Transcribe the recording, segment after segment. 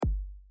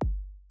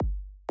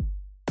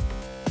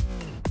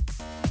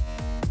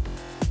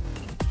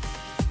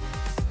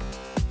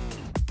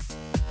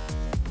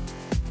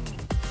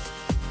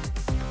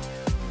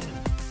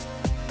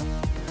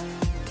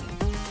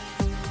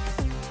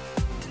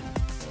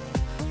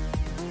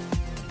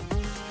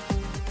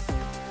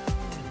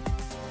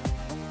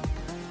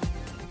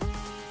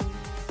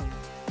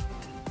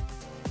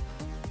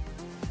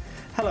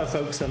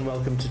Hello folks and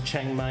welcome to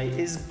Chiang Mai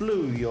is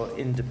Blue, your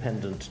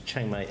independent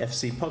Chiang Mai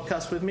FC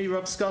podcast with me,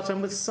 Rob Scott,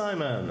 and with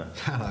Simon.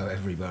 Hello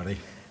everybody.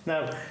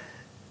 Now,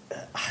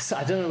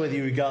 I don't know whether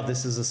you regard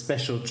this as a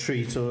special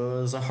treat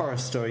or as a horror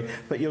story,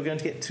 but you're going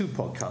to get two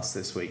podcasts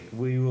this week.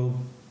 We will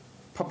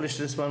publish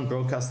this one,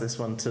 broadcast this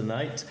one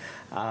tonight,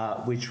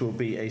 which will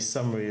be a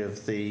summary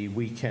of the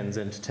weekend's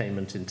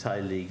entertainment in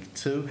Thai League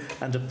 2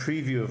 and a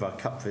preview of our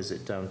cup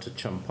visit down to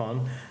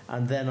Champon.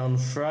 And then on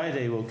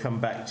Friday we'll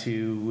come back to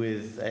you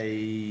with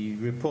a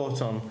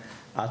report on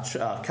our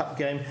cup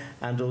game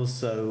and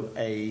also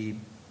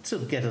to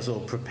get us all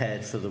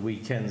prepared for the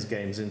weekend's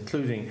games,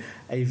 including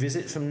a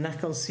visit from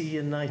Nakhon Si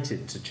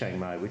United to Chiang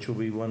Mai, which will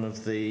be one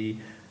of the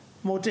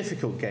more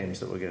difficult games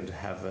that we're going to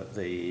have at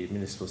the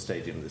Municipal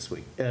Stadium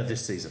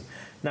this season.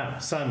 Now,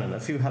 Simon, a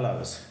few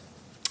hellos.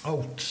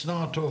 I'll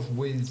start off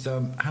with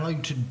hello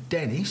to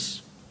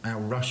Dennis, our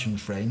Russian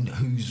friend,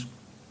 who's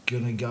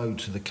going to go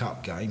to the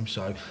cup game.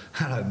 So,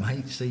 hello,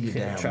 mate. See you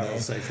down travel there.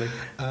 Safely.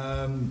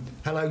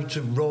 Hello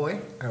to Roy,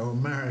 our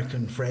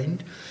American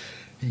friend.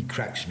 He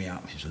cracks me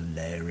up. He's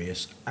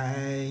hilarious.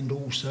 And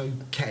also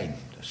Ken.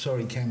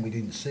 Sorry, Ken, we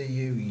didn't see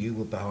you. You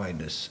were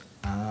behind us.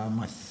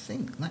 I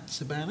think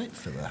that's about it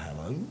for the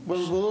hello.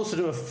 Well, we'll also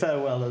do a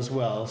farewell as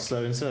well.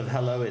 So instead of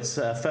hello, it's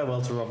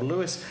farewell to Rob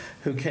Lewis,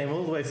 who came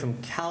all the way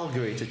from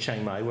Calgary to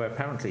Chiang Mai, where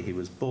apparently he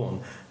was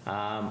born,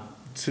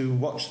 to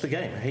watch the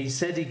game. He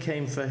said he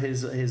came for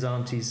his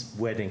auntie's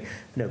wedding.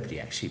 Nobody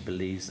actually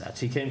believes that.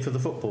 He came for the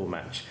football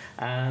match.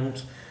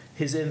 And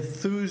his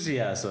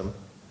enthusiasm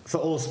for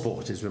all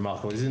sport is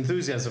remarkable. His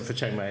enthusiasm for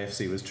Chiang Mai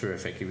FC was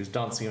terrific. He was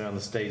dancing around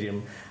the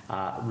stadium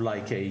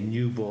like a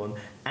newborn,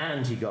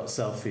 and he got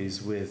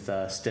selfies with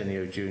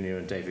Stenio Jr.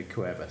 and David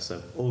Cueva,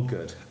 so all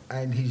good.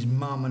 And his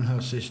mum and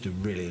her sister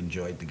really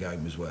enjoyed the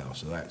game as well,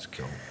 so that's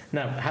cool.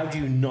 Now, how do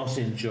you not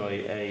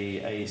enjoy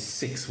a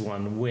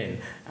 6-1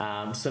 win?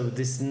 So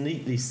this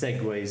neatly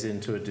segues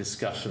into a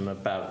discussion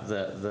about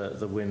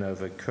the win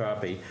over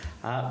Krabi,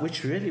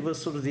 which really was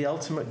sort of the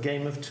ultimate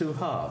game of two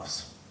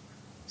halves.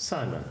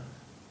 Simon?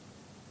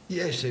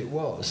 Yes, it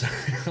was.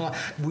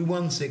 We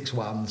won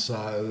 6-1,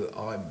 so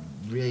I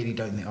really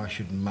don't think I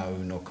should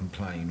moan or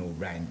complain or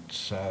rant.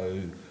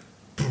 So,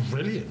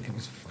 brilliant. It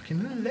was fucking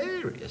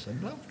hilarious.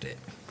 I loved it.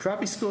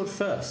 Krabi scored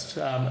first.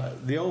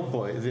 The old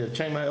boy, the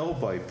Chiang Mai old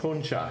boy,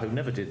 Poncha, who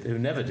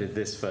never did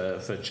this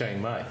for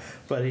Chiang Mai,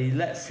 but he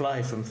let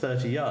fly from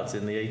 30 yards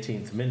in the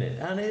 18th minute,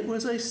 and it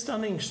was a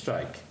stunning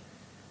strike.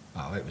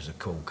 Oh, it was a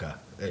corker.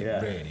 It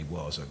really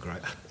was a great...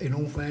 In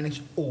all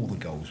fairness, all the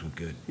goals were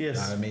good.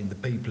 Yes. I mean, the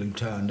people who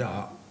turned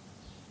up,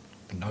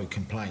 no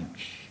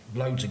complaints.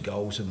 Loads of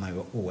goals and they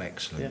were all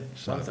excellent. Yeah.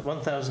 So.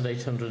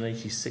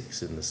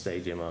 1,886 in the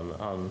stadium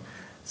on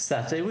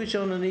Saturday, which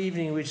on an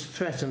evening which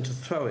threatened to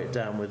throw it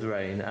down with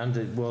rain, and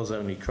it was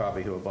only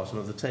Krabi who were bottom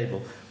of the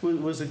table,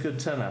 was a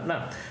good turnout.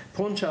 Now,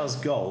 Poncha's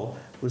goal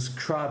was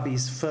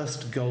Krabi's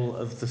first goal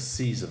of the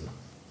season.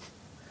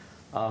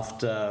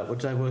 After, what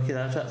did I work it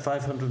out at?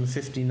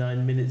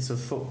 559 minutes of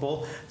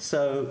football.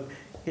 So,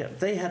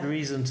 they had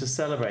reason to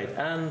celebrate.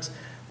 And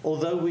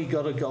although we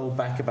got a goal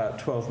back about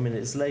 12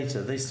 minutes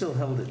later, they still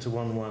held it to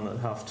 1-1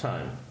 at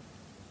half-time.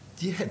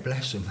 Yeah,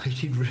 bless them. They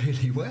did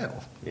really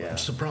well. Yeah. I'm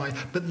surprised.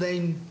 But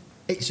then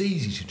it's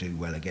easy to do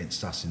well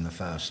against us in the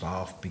first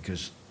half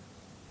because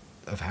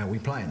of how we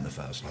play in the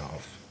first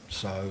half.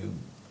 So,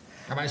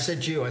 and I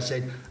said to you,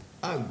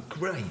 oh,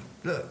 great,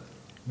 look.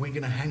 We're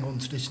going to hang on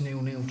to this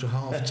 0-0 to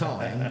half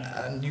time,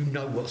 and you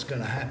know what's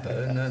going to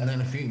happen, and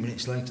then a few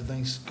minutes later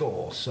they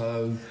score.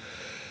 So,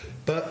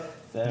 but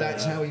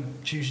that's how he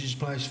chooses to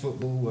play his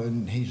football,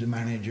 and he's a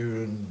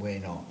manager, and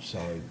we're not. So,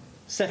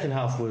 second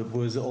half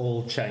was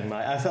all Chiang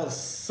Mai. I felt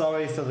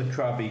sorry for the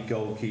Krabi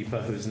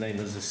goalkeeper, whose name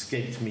has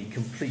escaped me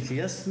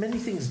completely, as many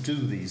things do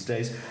these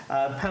days.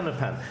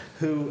 Panapan,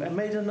 who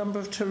made a number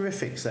of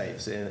terrific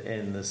saves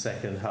in the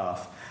second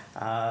half.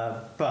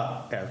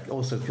 But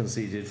also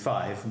conceded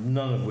 5,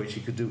 none of which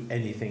he could do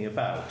anything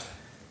about.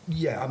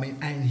 Yeah, I mean,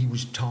 and he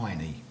was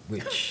tiny,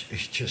 which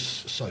is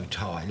just so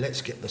Thai.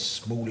 Let's get the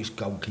smallest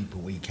goalkeeper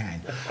we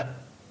can.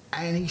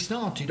 And he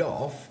started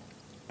off,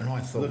 and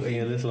I thought...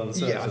 Looking a little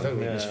uncertain. Yeah, I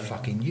thought he was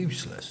fucking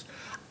useless.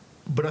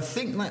 But I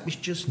think that was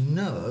just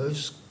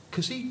nerves,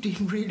 because he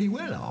did really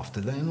well after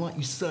that. And like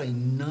you say,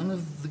 none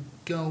of the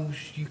goals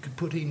you could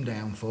put him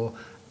down for.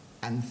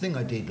 And the thing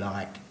I did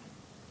like...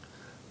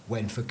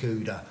 when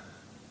Fukuda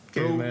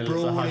gave him a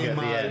little hug at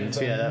the end.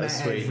 Yeah, that was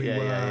sweet.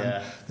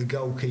 Yeah. The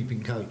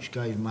goalkeeping coach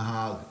gave him a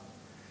hug.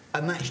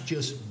 And that's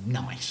just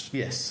nice.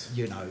 Yes.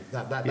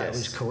 That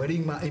was cool. And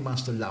he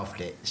must have loved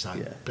it. So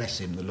bless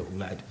him, the little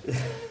lad.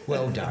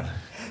 Well done.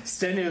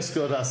 Stenio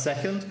scored our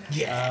second,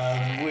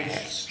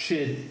 which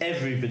cheered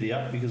everybody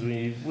up because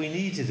we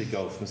needed a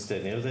goal from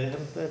Stenio.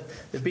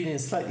 They've been in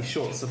slightly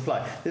short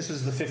supply. This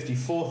was the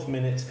 54th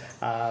minute,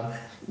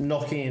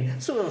 knocking in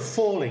sort of a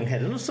falling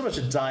header, not so much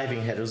a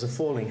diving header, it was a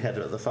falling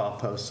header at the far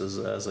post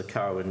as a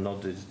Carwin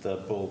nodded the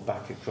ball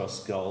back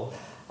across goal.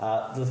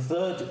 The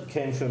third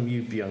came from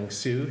Yu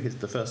Byung-soo, he's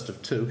the first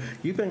of 2.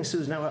 Yu Byung-soo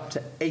is now up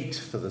to 8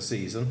 for the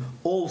season,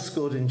 all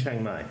scored in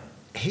Chiang Mai.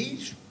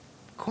 He's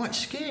quite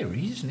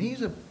scary, isn't he?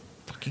 He's a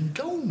fucking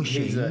goal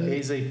machine.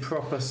 He's a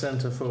proper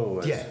centre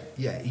forward.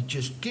 Yeah. He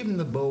just give him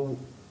the ball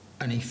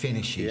and he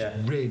finishes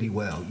really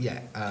well.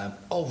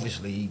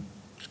 Obviously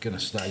he's going to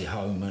stay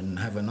home and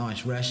have a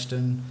nice rest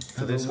and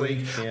for this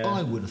week. Yeah.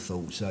 I would have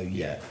thought so.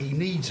 Yeah. He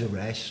needs a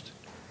rest.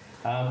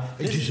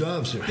 He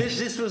deserves a rest.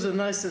 This was a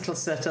nice little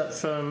setup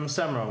from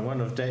Samrong, one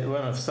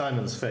of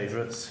Simon's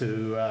favourites,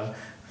 who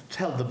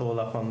held the ball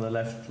up on the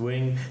left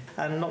wing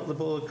and knocked the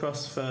ball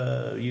across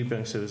for Yu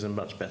Byung-soo, who's in a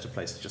much better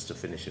place just to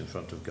finish in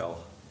front of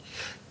goal.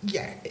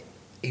 Yeah,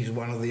 he's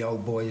one of the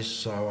old boys,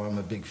 so I'm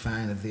a big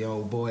fan of the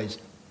old boys.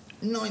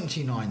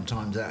 99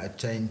 times out of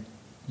 10,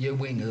 your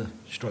winger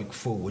stroke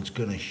forward's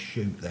going to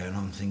shoot there and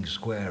I'm thinking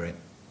square it.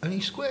 And he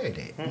squared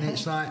it. Mm-hmm. And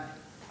it's like,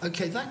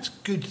 OK, that's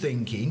good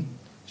thinking,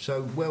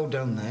 so well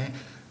done there.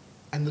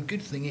 And the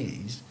good thing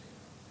is,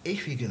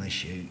 if you're going to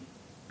shoot,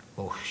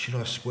 or should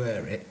I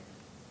square it?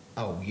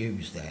 Oh,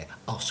 Yu's there,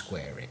 I'll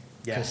square it.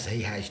 Because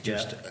he has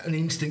just an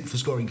instinct for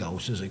scoring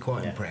goals, so they're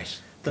quite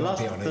impressed. The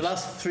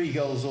last 3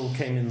 goals all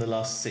came in the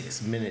last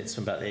 6 minutes,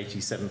 from about the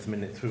 87th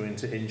minute through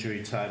into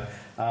injury time.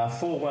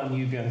 4-1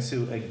 Yu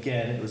Byung-soo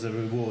again. It was a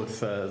reward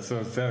for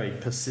a very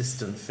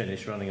persistent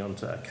finish, running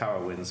onto a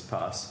Karawin's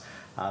pass.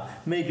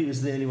 Maybe it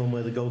was the only one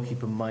where the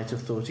goalkeeper might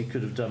have thought he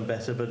could have done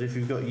better, but if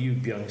you've got Yu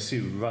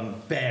Byung-soo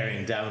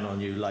bearing down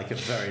on you like a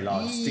very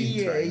large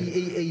steam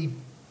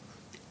train...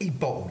 he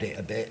bottled it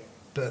a bit,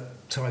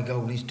 but Thai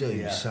goalies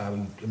do, so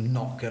I'm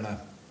not going to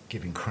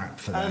give him crap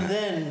for that. And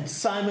then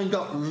Simon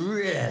got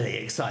really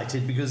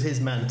excited because his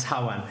man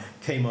Tawan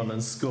came on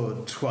and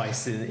scored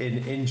twice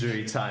in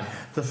injury time.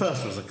 The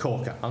first was a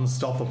corker,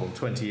 unstoppable,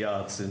 20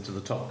 yards into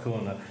the top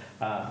corner.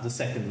 The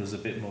second was a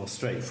bit more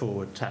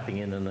straightforward, tapping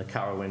in and a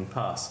Karawin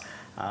pass.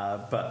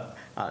 But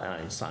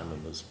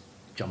Simon was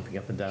jumping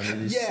up and down in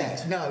his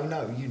seat.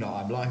 No, you know,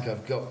 I'm like,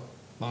 I've got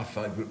my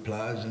favourite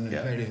players, and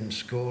if any of them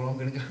score, I'm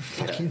going to go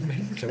fucking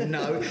mental.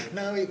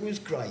 No, it was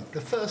great.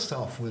 The first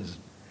half was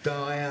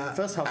dire.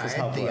 First half was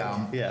hard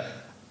work.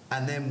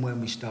 And then when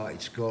we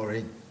started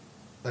scoring,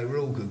 they were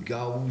all good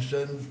goals,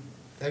 and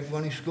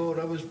everyone who scored,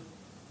 I was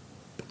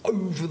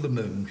over the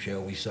moon,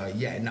 shall we say.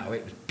 It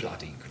was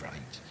bloody great.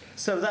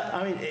 So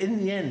in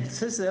the end,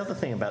 this is the other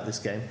thing about this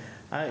game.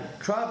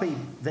 Krabi,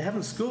 they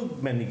haven't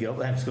scored many goals.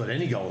 They haven't scored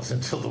any goals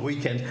until the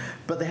weekend,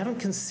 but they haven't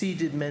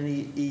conceded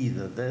many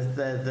either.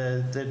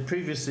 They're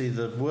previously,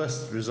 the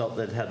worst result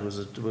they'd had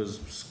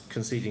was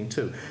conceding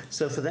 2.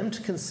 So for them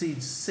to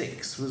concede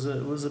 6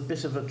 was a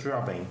bit of a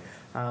drubbing.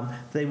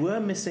 They were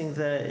missing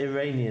their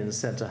Iranian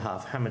centre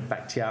half, Hamid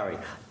Bakhtiari.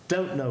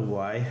 Don't know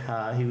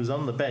why. He was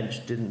on the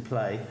bench, didn't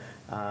play.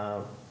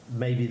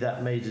 Maybe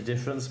that made a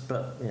difference,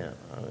 but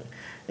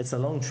it's a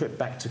long trip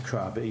back to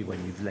Krabi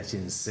when you've let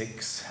in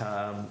 6.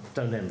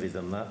 Don't envy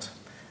them that.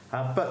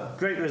 But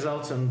great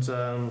result, and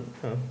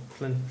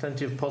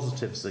plenty of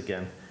positives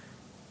again.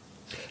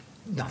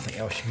 Nothing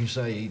else you can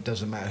say. It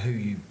doesn't matter who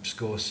you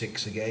score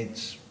 6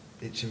 against.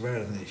 It's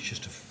irrelevant. It's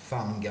just a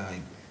fun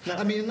game. No.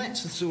 I mean,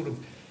 that's the sort of...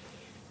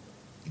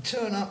 You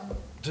turn up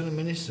to the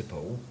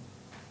municipal,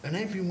 and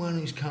everyone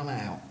who's come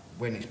out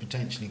when it's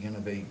potentially going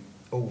to be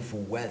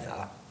awful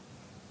weather,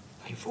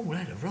 they've all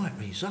had a right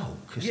result,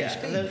 because it's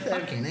been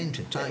fucking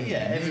entertaining.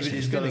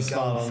 Everybody's got a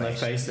smile on their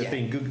face. They've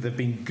been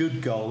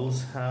good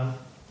goals.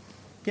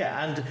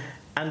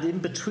 And in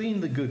between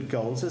the good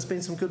goals, there's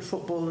been some good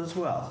football as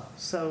well.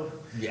 So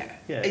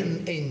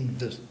in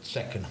the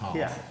second half.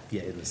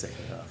 In the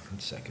second half. In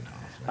the second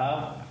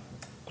half.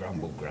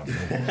 Grumble, grumble,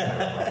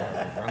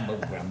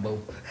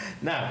 grumble.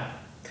 Now,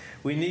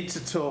 we need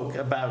to talk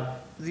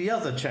about the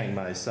other Chiang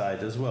Mai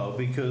side as well,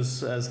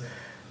 because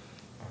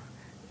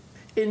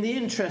in the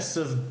interests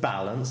of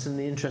balance, in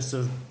the interests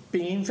of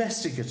being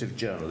investigative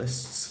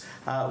journalists,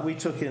 we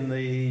took in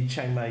the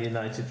Chiang Mai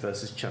United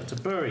versus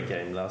Chantaburi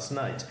game last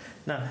night.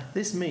 Now,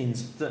 this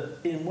means that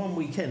in one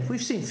weekend,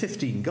 we've seen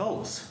 15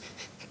 goals.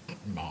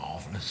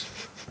 Marvellous.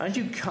 And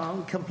you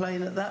can't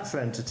complain at that for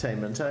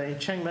entertainment.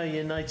 Chiang Mai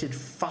United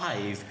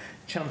 5,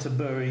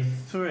 Chantaburi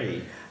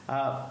 3.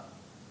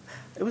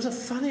 It was a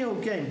funny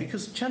old game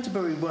because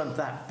Chantaburi weren't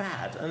that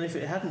bad, and if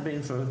it hadn't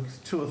been for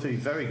 2 or 3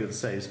 very good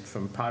saves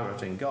from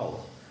Pirate in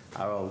goal,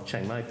 our old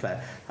Chiang Mai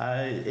player,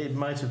 it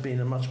might have been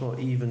a much more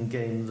even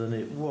game than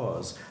it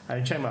was.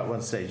 Chiang Mai at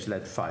one stage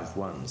led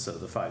 5-1, so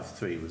the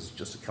 5-3 was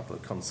just a couple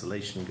of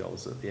consolation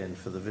goals at the end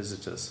for the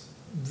visitors.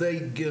 They're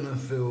going to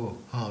feel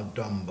hard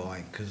done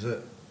by, because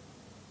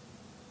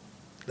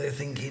they're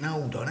thinking,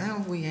 hold on, how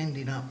have we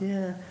ended up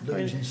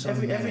losing so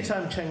many? Every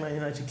time Chiang Mai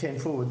United came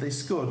forward, they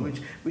scored,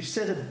 which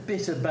said a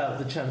bit about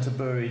the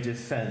Chantaburi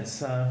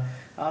defence.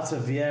 Arta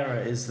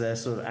Vieira is their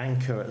sort of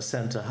anchor at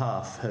centre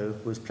half, who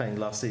was playing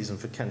last season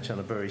for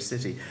Kanchanaburi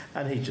City,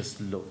 and he just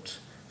looked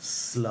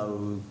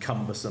slow,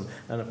 cumbersome,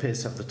 and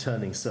appears to have the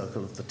turning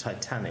circle of the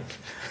Titanic.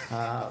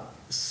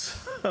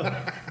 Sorry,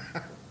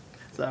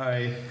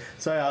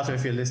 Arta,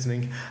 if you're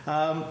listening.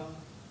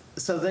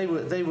 So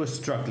they were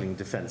struggling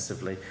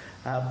defensively.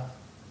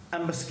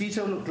 And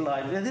Mosquito looked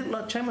lively. I think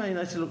Chiang Mai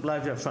United looked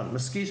lively up front.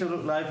 Mosquito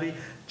looked lively.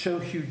 Cho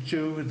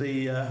Hyu-ju,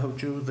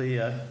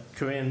 the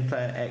Korean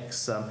player,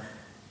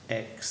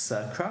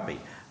 ex-Krabi,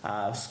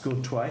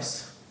 scored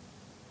twice.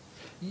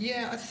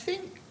 Yeah, I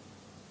think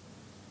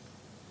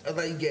are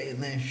they getting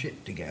their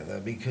shit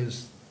together,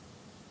 because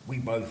we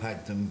both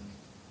had them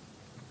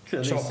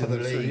top of the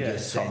league,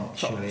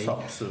 essentially.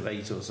 Top sort of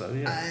 8 or so,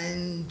 yeah.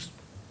 And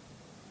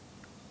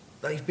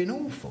they've been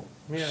awful.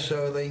 Yeah.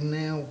 So they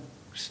now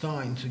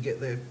starting to get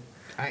their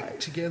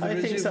act together.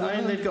 I think so. I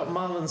mean, they've got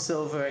Marlon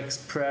Silva,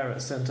 ex-Prayer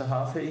at centre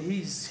half.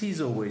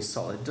 He's always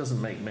solid.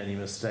 Doesn't make many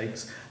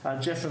mistakes.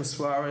 Jeffrey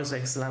Suarez,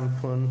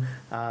 ex-Lampun,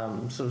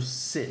 sort of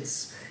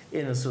sits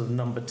in a sort of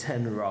number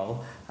 10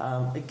 role.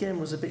 Again,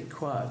 was a bit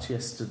quiet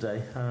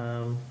yesterday,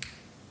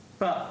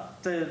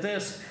 but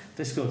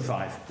they scored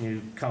 5.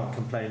 You can't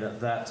complain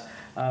at that.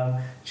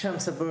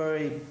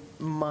 Chantaburi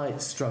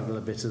might struggle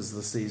a bit as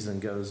the season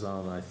goes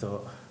on, I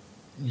thought.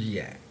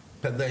 Yeah,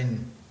 but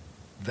then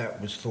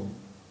that was thought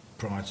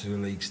prior to the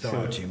league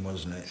starting,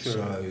 wasn't it? Sure.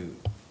 So,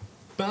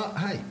 but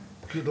hey,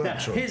 good luck.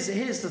 Now,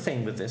 here's the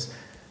thing with this.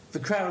 The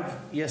crowd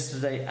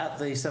yesterday at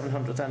the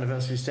 700th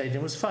anniversary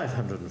stadium was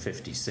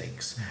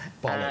 556.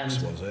 Bollocks,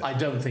 and was it? I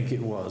don't think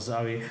it was.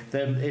 I mean,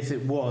 if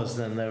it was,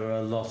 then there were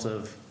a lot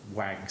of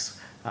wags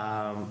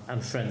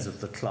and friends of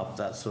the club,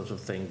 that sort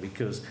of thing,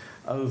 because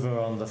over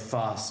on the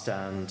far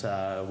stand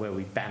where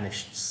we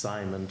banished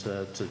Simon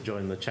to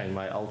join the Chiang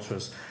Mai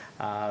Ultras,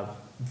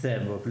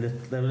 there were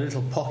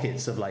little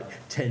pockets of like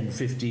 10,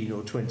 15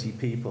 or 20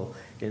 people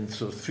in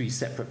sort of 3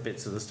 separate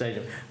bits of the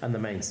stadium, and the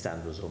main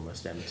stand was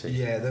almost empty.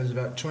 Yeah, there was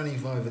about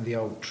 25 of the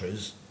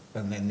Ultras,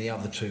 and then the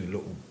other 2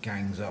 little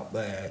gangs up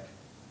there,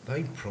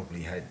 they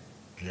probably had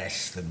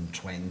less than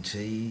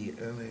 20,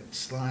 and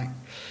it's like...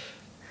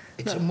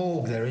 It's a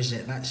morgue there,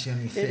 isn't it? That's the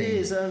only thing. It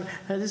is, and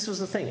this was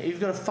the thing.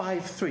 You've got a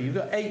 5-3, you've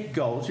got 8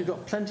 goals, you've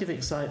got plenty of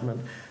excitement,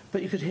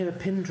 but you could hear a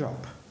pin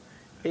drop.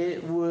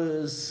 It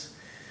was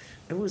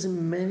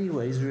in many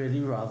ways really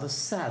rather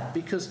sad,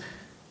 because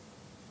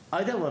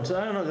I'm not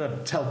going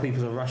to tell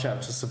people to rush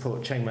out to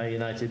support Chiang Mai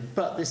United,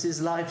 but this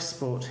is live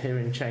sport here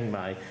in Chiang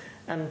Mai,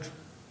 and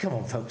come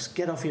on folks,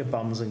 get off your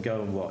bums and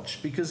go and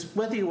watch, because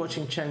whether you're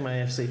watching Chiang Mai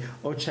FC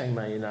or Chiang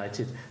Mai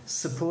United,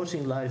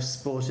 supporting live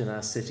sport in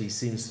our city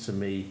seems to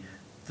me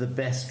the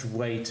best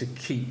way to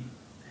keep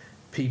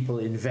people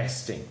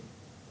investing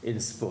in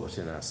sport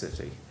in our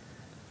city.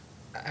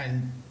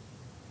 And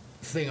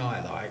the thing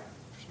I like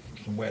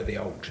from where the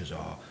Ultras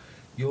are,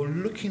 you're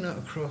looking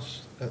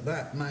across at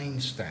that main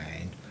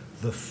stand,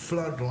 the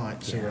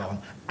floodlights are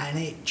on, and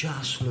it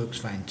just looks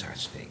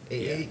fantastic.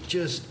 It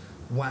just,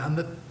 wow, and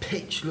the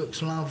pitch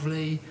looks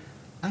lovely,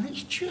 and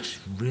it's just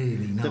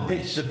really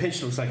nice. The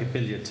pitch looks like a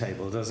billiard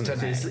table, doesn't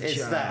it?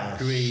 It's that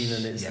green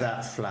and it's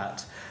that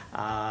flat.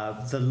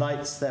 The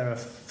lights there are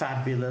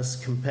fabulous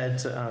compared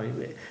to,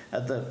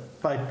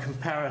 by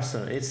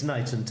comparison, it's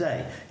night and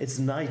day. It's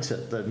night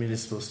at the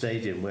municipal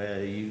stadium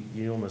where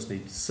you almost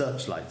need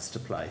searchlights to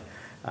play.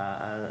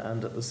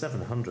 And at the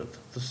 700th,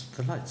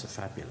 the lights are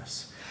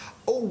fabulous.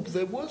 Oh,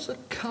 there was a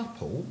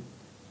couple,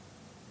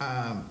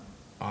 I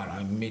don't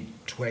know,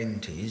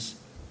 mid-20s,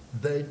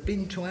 they'd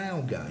been to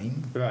our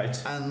game,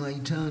 right, and they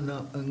turned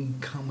up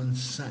and come and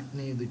sat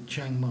near the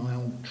Chiang Mai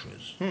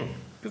Ultras.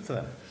 Good for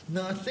them.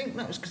 No, I think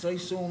that was because they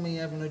saw me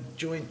having a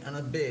joint and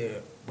a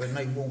beer when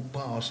they walked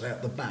past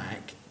out the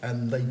back,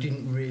 and they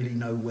didn't really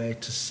know where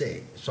to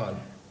sit. So,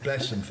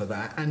 bless them for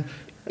that. And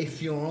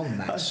if you're on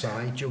that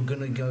side, you're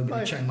going to go with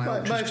the Chiang Mai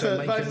Ultras to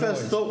make a noise. My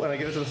first thought when I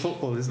go to the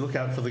football is look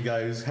out for the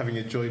guy who's having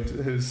a joint,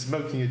 who's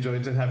smoking a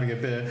joint and having a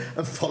beer,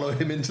 and follow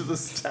him into the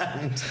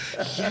stand.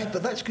 Yeah,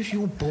 but that's because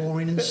you're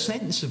boring and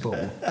sensible.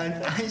 And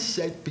as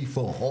said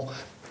before,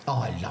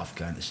 I love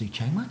going to see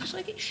Chiang Mai because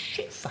they get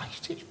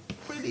shit-faced. It's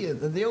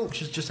brilliant. And the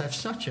Ultras just have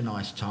such a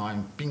nice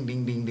time. Bing,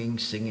 bing, bing, bing,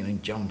 singing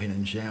and jumping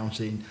and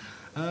shouting.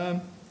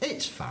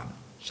 It's fun.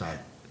 So...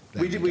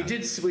 We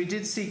did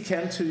see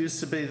Kent, who used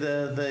to be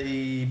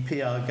the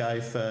PR guy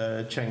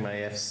for Chiang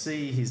Mai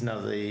FC. He's now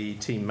the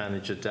team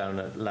manager down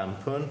at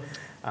Lampun.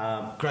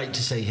 Great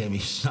to see him.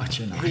 He's such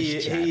a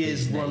nice chap. He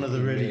is one of the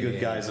really good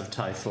guys of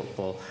Thai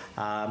football.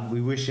 We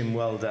wish him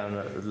well down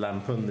at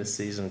Lampun this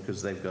season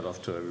because they've got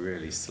off to a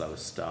really slow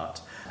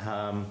start.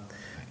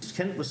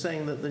 Kent was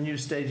saying that the new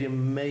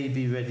stadium may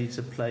be ready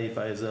to play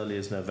by as early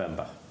as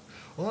November.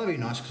 Well, that'd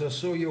be nice because I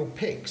saw your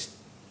pics.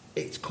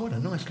 It's quite a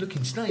nice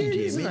looking stadium,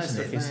 isn't it? It's a nice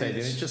looking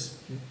stadium. It just,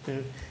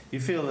 you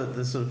feel that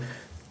the sort of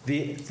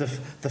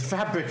the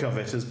fabric of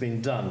it has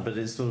been done, but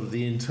it's sort of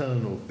the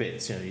internal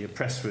bits, your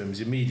press rooms,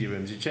 your media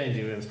rooms, your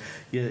changing rooms,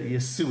 your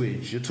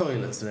sewage, your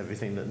toilets and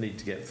everything that need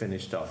to get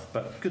finished off.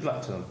 But good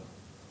luck to them.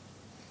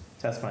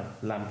 That's my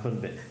Lampun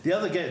bit. The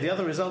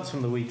other results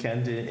from the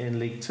weekend in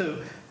League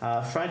 2,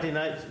 Friday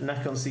night,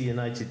 Nakhon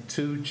United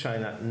 2,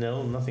 China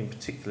 0. Nothing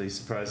particularly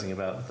surprising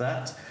about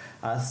that.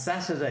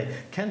 Saturday,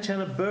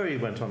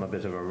 Kanchanaburi went on a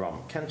bit of a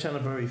romp.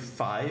 Kanchanaburi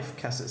 5,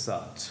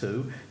 Kasetsart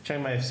 2.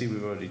 Chiang Mai FC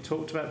we've already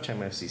talked about.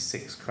 Chiang Mai FC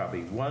 6,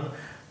 Krabi 1.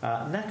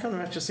 Nakhon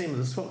Ratchasima,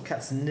 the SWAT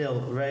Cats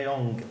 0,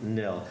 Rayong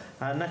 0.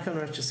 Nakhon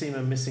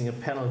Ratchasima missing a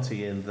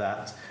penalty in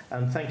that.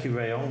 And thank you,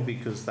 Rayong,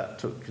 because that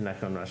took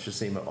Nakhon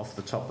Ratchasima off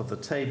the top of the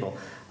table.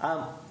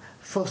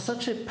 For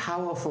such a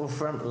powerful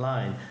front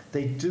line,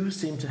 they do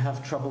seem to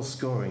have trouble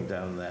scoring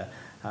down there.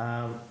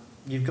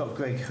 You've got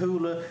Greg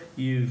Hula,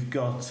 you've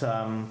got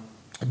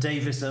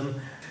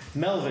Davison,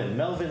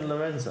 Melvin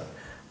Lorenzo,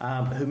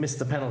 who missed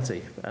the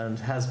penalty and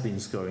has been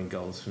scoring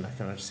goals for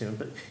Nakhon Ratchasima.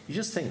 But you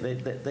just think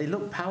they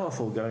look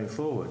powerful going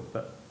forward,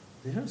 but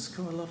they don't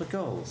score a lot of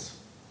goals.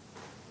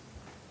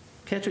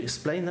 Care to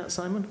explain that,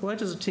 Simon? Why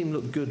does a team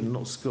look good and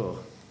not score?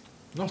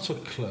 Not a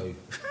clue.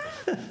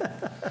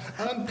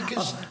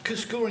 Because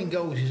scoring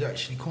goals is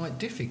actually quite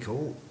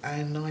difficult,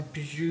 and I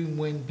presume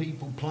when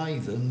people play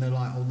them, they're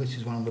like, oh, this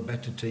is one of the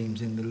better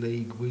teams in the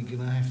league, we're going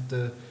to have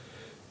to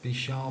be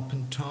sharp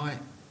and tight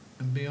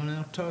and be on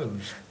our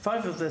toes.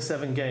 5 of their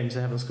 7 games,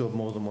 they haven't scored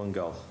more than 1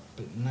 goal.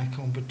 But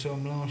Nakhon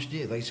Pathom last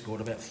year, they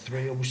scored about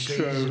 3 all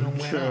season and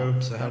went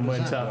up. So and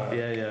went up, work?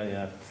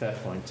 yeah, fair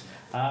point.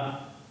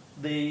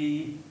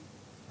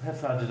 How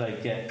far did I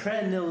get?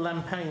 Prayer 0,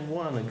 Lampang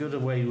 1, a good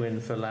away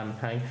win for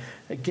Lampang.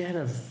 Again,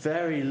 a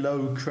very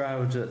low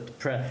crowd at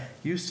Prayer.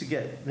 Used to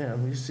get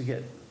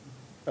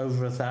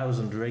over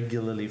 1,000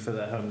 regularly for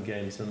their home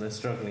games, and they're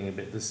struggling a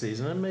bit this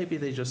season. And maybe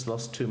they just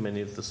lost too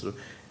many of the sort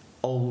of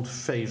old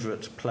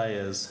favourite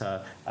players.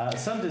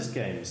 Sunday's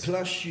games.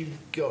 Plus, you've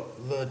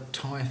got the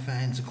Thai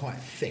fans are quite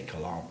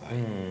fickle, aren't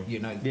they? You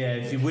know. Yeah,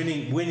 if you're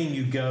winning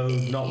you go,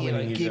 not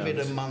winning you give don't.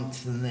 it a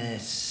month and they're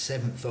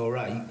 7th or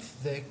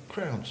 8th, their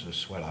crowds will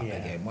swell up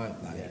again,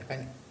 won't they? Yeah.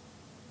 And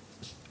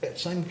the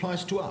same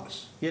applies to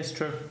us. Yes,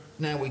 true.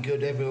 Now we're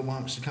good, everyone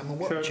wants to come and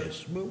watch True.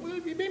 us. Well, where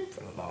have you been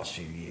for the last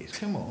few years?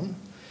 Come on.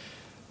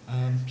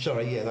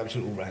 Sorry, that was a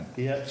little rant.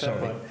 Yeah,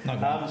 sorry. fair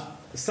point.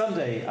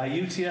 Sunday,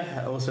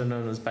 Ayutthaya, also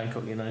known as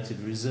Bangkok United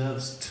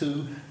Reserves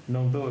 2,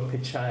 Nongbua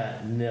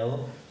Pichaya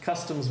 0,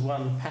 Customs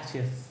 1,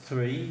 Pattaya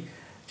 3,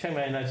 Chiang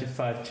Mai United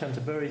 5,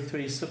 Chantaburi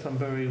 3,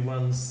 Suphanburi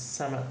 1,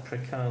 Samat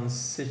Prakan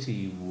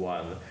City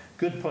 1.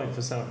 Good point for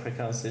Samat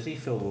Prakan City.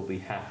 Phil will be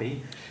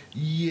happy.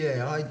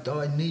 Yeah,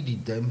 I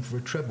needed them for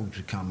a treble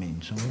to come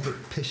in, so I'm a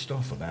bit pissed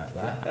off about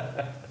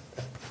that.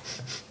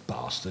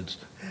 Bastards.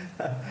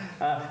 And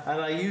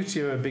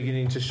Ayutthaya are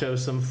beginning to show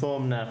some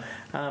form now.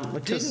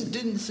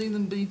 Didn't see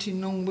them beating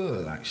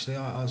Nongbua, actually.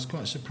 I was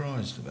quite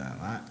surprised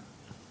about that.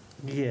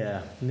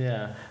 Yeah.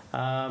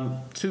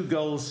 2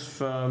 goals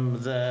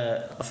from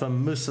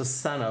Musa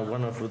Sana.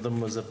 One of them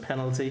was a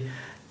penalty.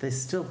 They're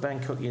still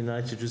Bangkok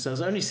United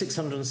Reserves. Only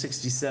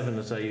 667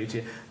 at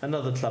Ayutthaya.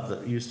 Another club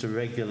that used to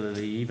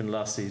regularly, even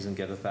last season,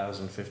 get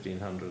 1,000,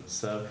 1,500.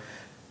 So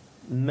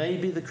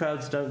maybe the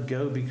crowds don't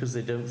go because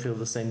they don't feel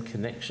the same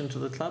connection to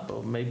the club,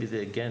 or maybe they,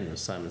 again, as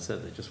Simon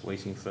said, they're just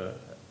waiting for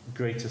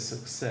greater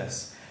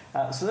success.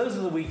 So those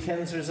are the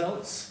weekend's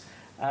results.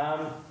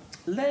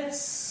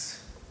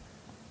 Let's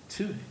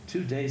 2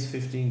 days,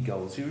 15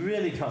 goals. You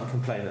really can't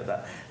complain at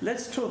that.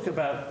 Let's talk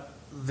about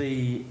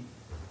the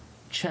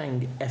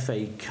Chang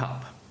FA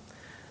Cup.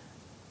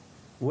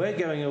 We're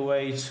going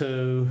away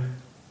to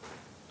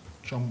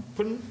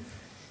Jumping.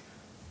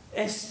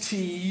 ST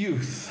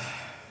Youth.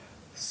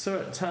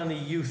 Surat Thani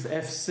Youth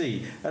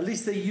FC. At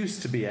least they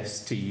used to be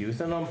ST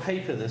Youth, and on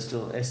paper they're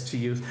still ST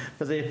Youth,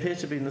 but they appear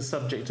to be the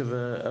subject of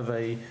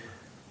a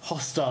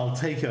hostile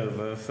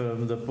takeover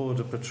from the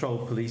Border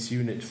Patrol Police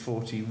Unit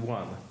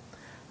 41.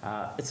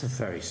 It's a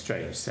very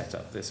strange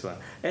setup, this one.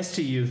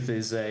 ST Youth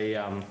is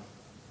a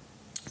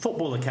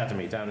football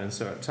academy down in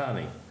Surat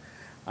Thani.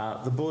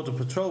 The Border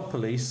Patrol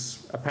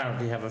Police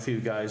apparently have a few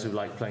guys who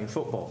like playing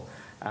football,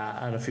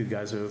 and a few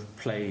guys who have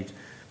played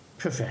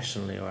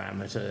professionally or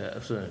amateur,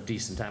 sort of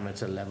decent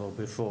amateur level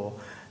before.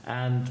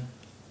 And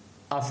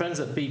our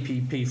friends at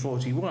BPP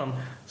 41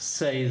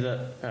 say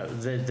that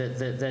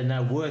they're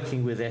now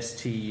working with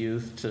ST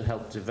Youth to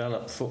help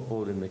develop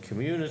football in the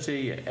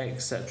community,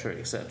 etc.,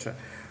 etc.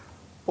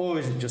 Or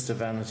is it just a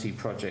vanity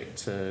project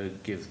to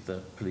give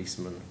the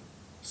policemen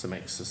some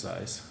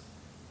exercise?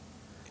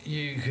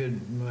 You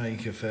could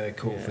make a fair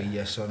call for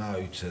yes or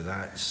no to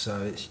that,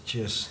 so it's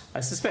just...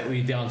 I suspect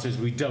the answer is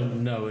we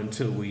don't know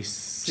until we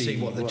see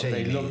what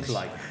they look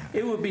like.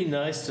 It would be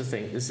nice to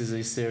think this is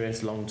a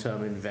serious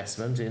long-term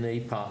investment in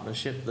a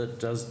partnership that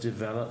does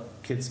develop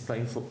kids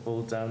playing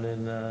football down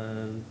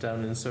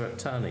in Surat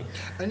Thani.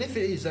 And if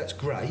it is, that's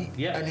great.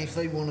 Yeah. And if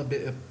they want a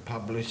bit of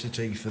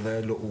publicity for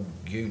their little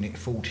Unit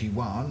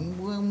 41,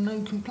 well,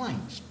 no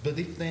complaints. But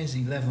if there's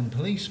 11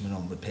 policemen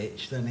on the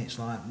pitch, then it's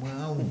like,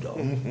 well, hold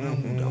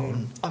on.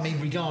 I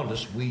mean,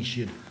 regardless, we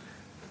should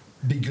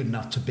be good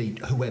enough to beat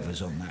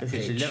whoever's on that pitch.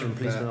 If it's 11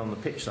 policemen on the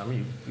pitch,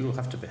 Simon, you'll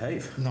have to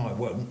behave. No, I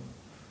won't.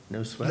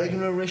 No swearing. They're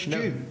going to arrest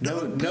you.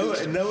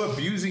 No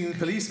abusing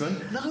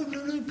policemen. No,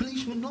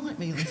 policemen like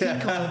me. They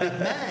think I'm a bit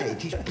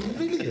mad. It's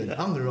brilliant.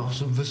 I'm going to ask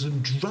them for some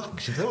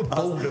drugs. If they were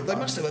bold, they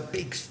must have a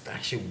big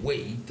stash of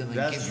weed. And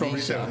That's give me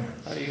some.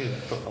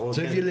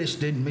 So if you're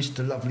listening,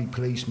 Mr. Lovely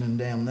Policeman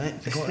down there,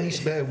 if you've got any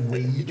spare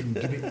weed, you can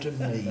give it to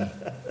me.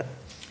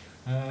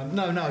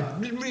 No,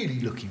 really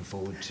looking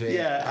forward to it.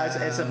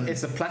 Yeah,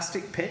 it's a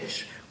plastic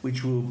pitch,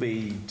 which will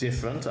be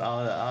different.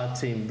 Our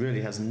team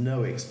really has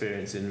no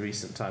experience in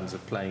recent times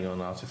of playing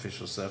on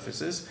artificial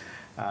surfaces.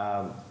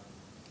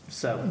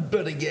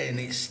 But again,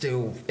 it's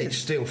still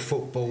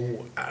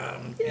football. I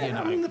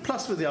mean, the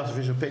plus with the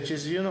artificial pitch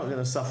is you're not going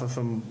to suffer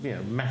from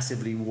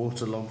massively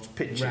waterlogged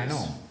pitches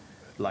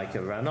like a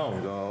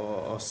Ranong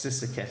or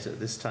Sisaket at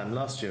this time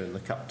last year in the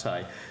cup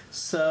tie.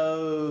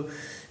 So,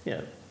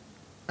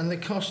 And the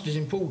cost is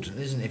important,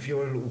 isn't it? If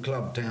you're a little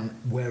club down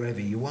wherever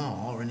you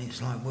are, and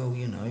it's like, well,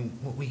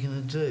 what are we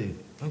going to do?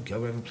 Okay,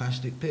 we have a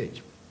plastic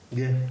pitch.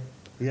 Yeah,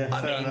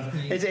 fair enough.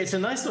 It's a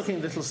nice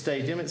looking little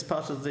stadium. It's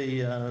part of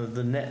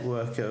the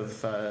network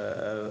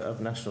of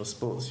national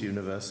sports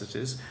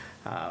universities.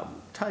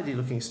 Tidy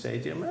looking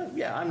stadium.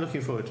 I'm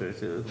looking forward to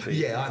it.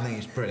 I think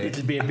it's brilliant.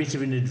 It'll be a bit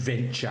of an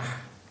adventure.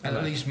 And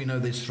at least we know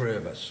there's three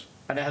of us.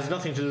 And it has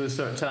nothing to do with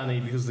Surat Thani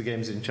because the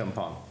game's in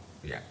Champagne.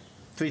 Yeah.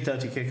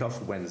 3:30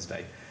 kickoff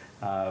Wednesday.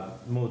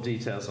 More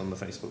details on the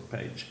Facebook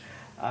page.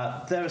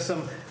 There are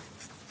some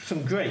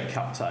great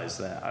cup ties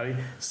there. I mean,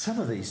 some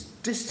of these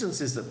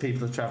distances that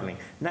people are travelling.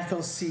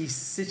 Nakhon Si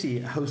City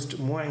host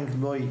Muang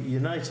Loi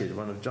United,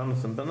 one of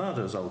Jonathan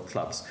Bernardo's old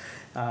clubs.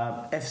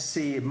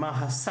 FC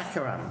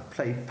Mahasakaram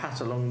play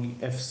Patalong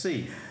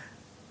FC,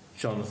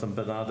 Jonathan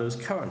Bernardo's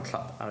current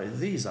club. I mean,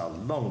 these are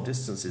long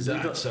distances.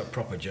 That's a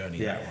proper journey,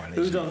 that one,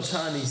 isn't Udon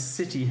Thani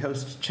City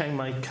hosts Chiang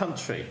Mai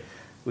Country,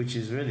 which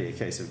is really a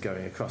case of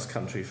going across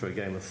country for a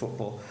game of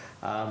football.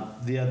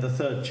 The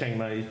third Chiang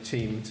Mai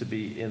team to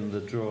be in the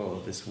draw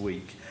this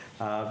week.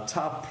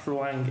 Ta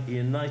Phuang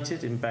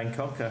United in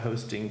Bangkok are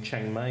hosting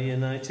Chiang Mai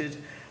United.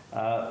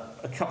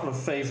 A couple of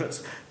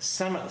favourites.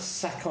 Samat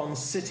Sakon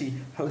City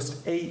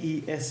host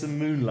AES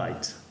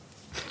Moonlight.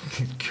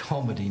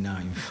 Comedy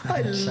name.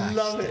 I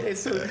love it.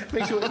 It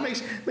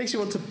makes you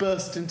want to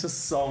burst into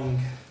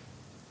song.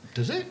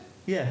 Does it?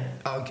 Yeah.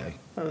 Oh, okay.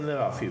 I mean, there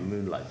are a few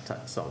Moonlight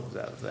type songs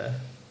out there,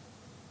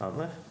 aren't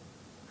there?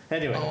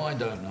 Anyway. Oh, I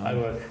don't know. I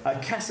won't.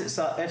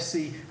 Kasetsar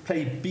FC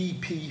play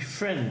BP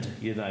Friend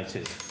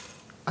United.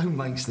 Who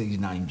makes these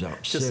names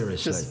up?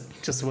 Seriously.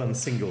 Just one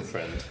single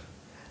friend.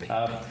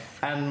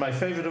 And my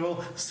favourite of all,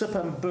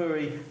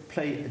 Suphanburi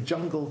play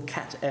Jungle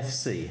Cat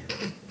FC.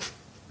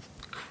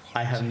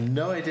 I have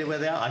no idea where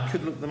they are. I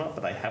could look them up,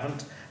 but I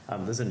haven't.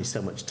 There's only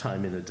so much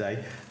time in a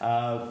day.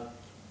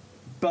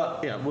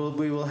 But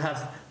we will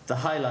have the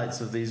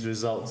highlights of these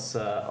results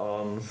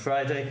on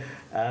Friday.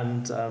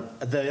 And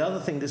the other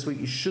thing this week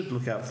you should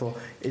look out for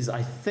is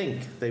I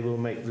think they will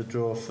make the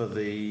draw for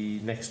the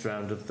next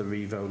round of the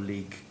Revo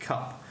League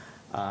Cup.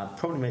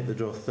 Probably make the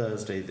draw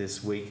Thursday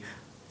this week.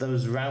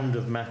 Those round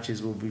of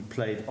matches will be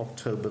played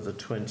October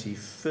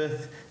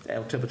 25th.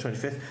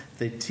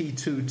 The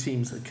T2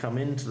 teams that come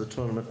into the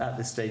tournament at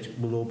this stage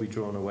will all be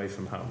drawn away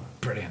from home.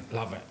 Brilliant,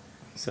 love it.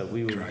 So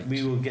we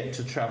will get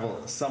to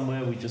travel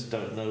somewhere, we just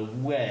don't know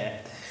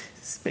where.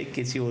 It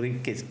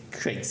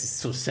creates this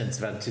sort of sense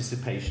of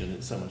anticipation.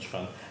 It's so much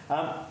fun.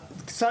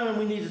 Simon,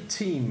 we need a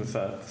team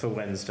for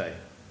Wednesday.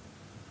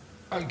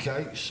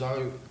 Okay,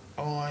 so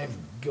I've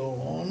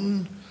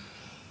gone.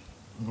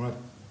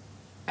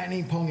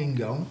 Annie Pong in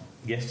goal.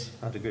 Yes,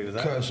 I'd agree with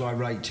that. Because I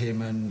rate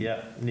him and...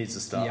 Yeah, needs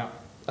a start.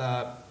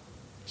 Yeah.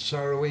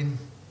 Sorowin,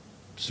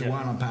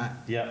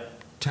 Suwanapat,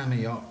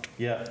 Tamiyot.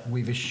 Yeah.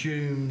 We've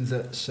assumed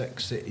that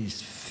Sexit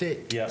is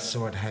fit,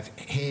 so I'd have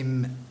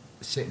him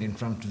sitting in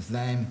front of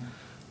them.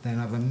 Then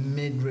I have a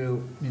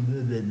midfield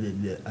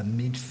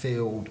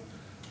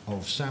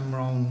of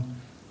Samrong,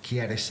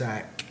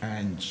 Kiadisak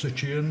and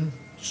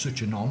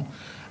Suchanon.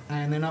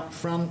 And then up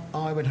front,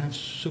 I would have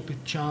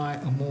Supichai,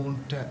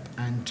 Amorntep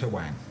and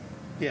Tawan.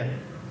 Yeah.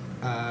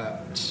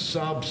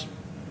 Subs,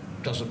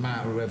 doesn't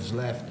matter whoever's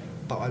left,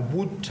 but I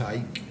would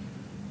take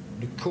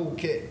the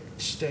Coolkit,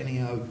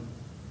 Stenio,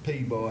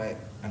 P-Boy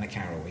and a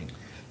Carowin.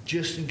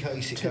 Just in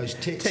case it goes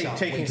tits up.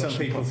 Taking some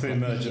people through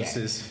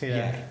emergencies.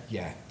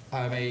 Yeah.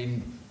 I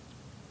mean,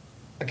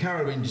 a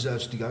Carowin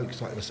deserves to go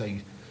because, like I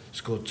say,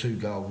 scored 2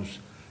 goals.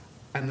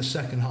 And the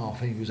second half,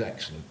 he was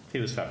excellent. He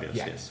was fabulous,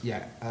 yes.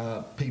 Yeah.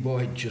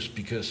 P-Boy, just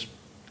because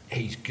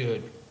he's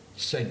good,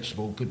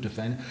 sensible, good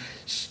defender.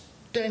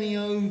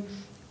 Stenio,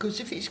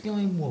 because if it's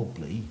going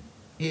wobbly,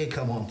 he'll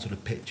come onto the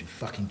pitch and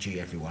fucking G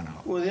everyone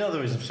up. Well, the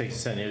other reason for taking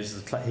Stenio is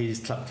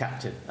he's club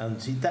captain, and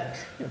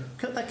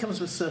that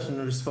comes with certain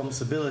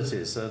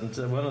responsibilities, and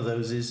one of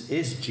those is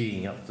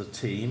G'ing up the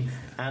team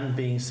and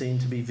being seen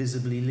to be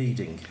visibly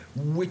leading.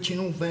 Which, in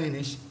all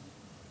fairness,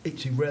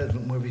 it's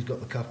irrelevant whether he's got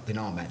the cup in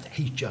arm.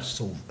 He's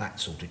just that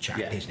sort of chap,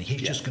 isn't he?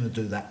 He's just going to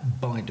do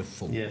that by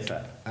default. Yeah,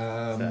 fair.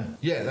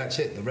 Yeah, that's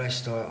it. The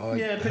rest,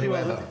 pretty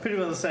well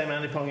the same.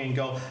 Andy Pong in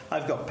goal.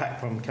 I've got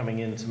Pakprom coming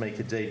in to make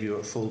a debut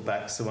at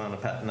fullback.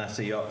 Suwanapat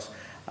Natayot.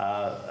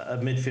 A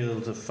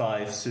midfield of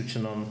 5: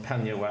 Suchanon,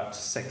 Panyawat,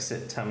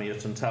 Sexit,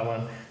 Tamiyut and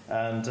Tawan,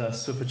 and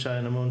Supachai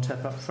and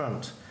Amorntep up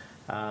front.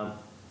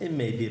 It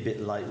may be a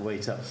bit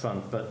lightweight up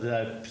front, but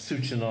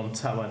Suchanon,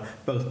 Tawan,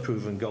 both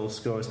proven goal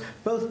scorers,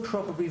 both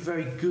probably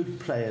very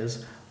good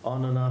players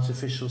on an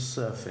artificial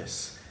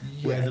surface.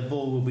 where the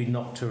ball will be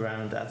knocked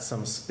around at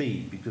some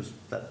speed, because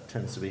that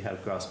tends to be how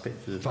grass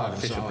pitches,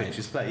 artificial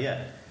pitches play.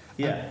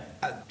 Yeah.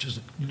 Just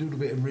a little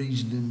bit of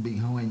reasoning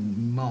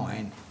behind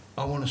mine.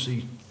 I want to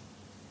see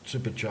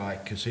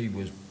Superchai because he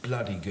was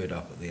bloody good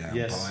up at the Alpine.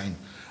 Yes.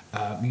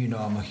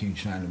 I'm a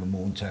huge fan of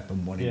Morntap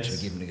and wanting to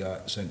give him a go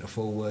at centre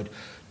forward.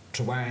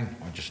 Twang,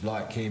 I just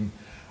like him.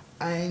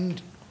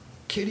 And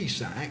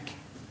Kilisak,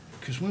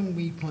 because when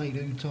we played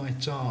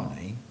Utai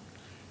Tani,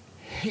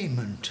 him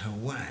and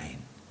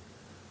Twang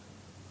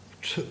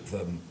took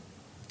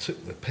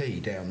the P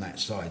down that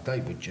side. They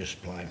were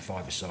just playing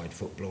five-a-side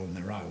football on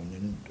their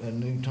own,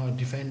 and Utai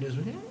defenders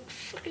were, what the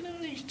fucking are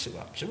these two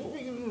up to? What are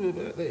we going to do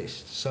about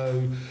this?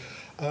 So,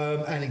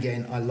 and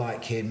again, I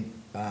like him.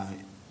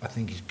 I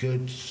think he's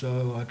good,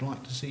 so I'd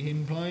like to see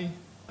him play.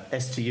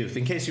 ST Youth,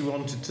 in case you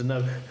wanted to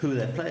know who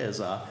their players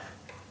are,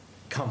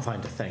 can't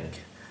find a thing.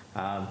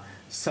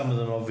 Some of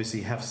them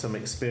obviously have some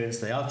experience.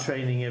 They are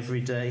training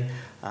every day.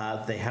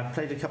 They have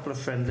played a couple of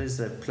friendlies.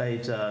 They've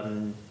played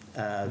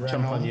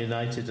Champon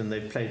United, and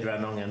they've played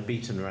Ranong and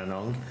beaten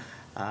Ranong.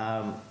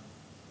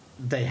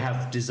 They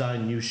have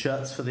designed new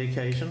shirts for the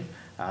occasion,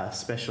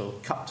 special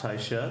cup tie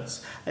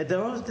shirts.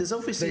 There's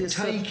obviously they're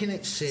taking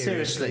it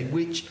seriously,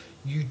 which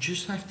you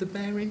just have to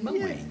bear in mind.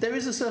 Yeah, there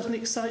is a certain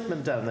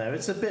excitement down there.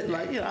 It's a bit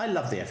like, I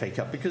love the FA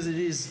Cup because it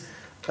is,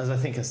 as I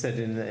think I said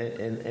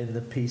in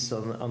the piece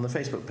on the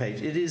Facebook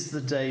page, it is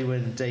the day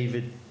when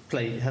David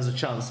has a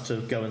chance to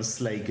go and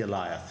slay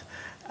Goliath,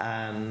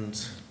 and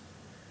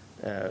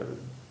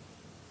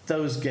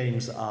those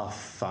games are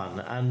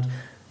fun. And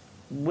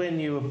when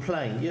you were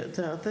playing,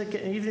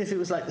 even if it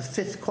was like the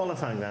 5th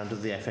qualifying round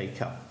of the FA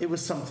Cup, it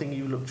was something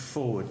you looked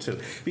forward to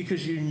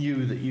because you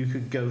knew that you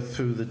could go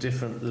through the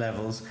different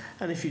levels,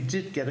 and if you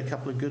did get a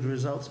couple of good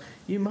results,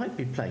 you might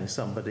be playing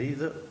somebody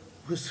that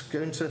was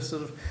going to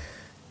sort of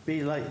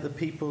be like the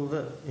people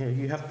that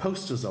you have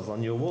posters of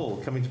on your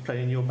wall coming to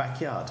play in your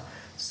backyard.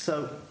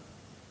 So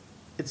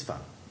it's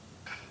fun.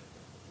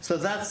 So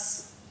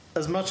that's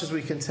as much as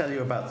we can tell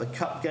you about the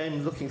Cup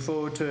game. Looking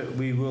forward to it.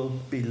 We will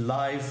be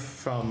live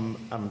from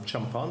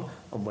Champon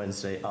on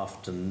Wednesday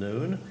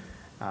afternoon.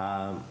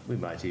 We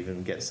might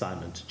even get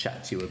Simon to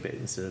chat to you a bit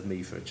instead of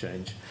me for a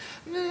change.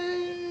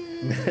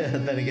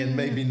 And then again,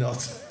 maybe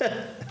not.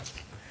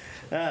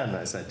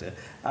 Nice idea.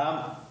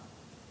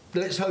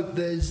 Let's hope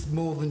there's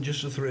more than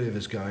just the 3 of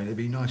us going. It'd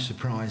be a nice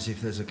surprise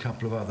if there's a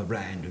couple of other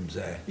randoms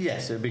there.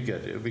 Yes, it'd be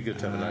good. It would be good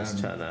to have a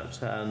nice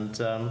turnout. And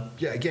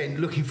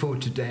again, looking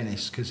forward to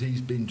Dennis because he's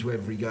been to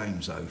every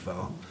game so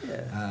far.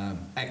 Yeah.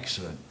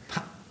 Excellent.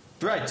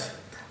 Right.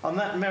 On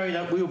that merry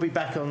note, we will be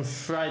back on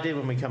Friday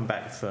when we come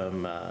back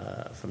from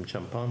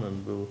Champon,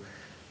 and we'll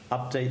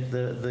update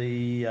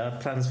the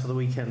plans for the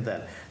weekend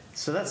then.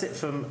 So that's it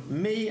from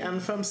me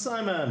and from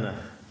Simon.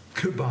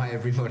 Goodbye,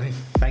 everybody.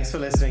 Thanks for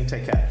listening.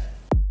 Take care.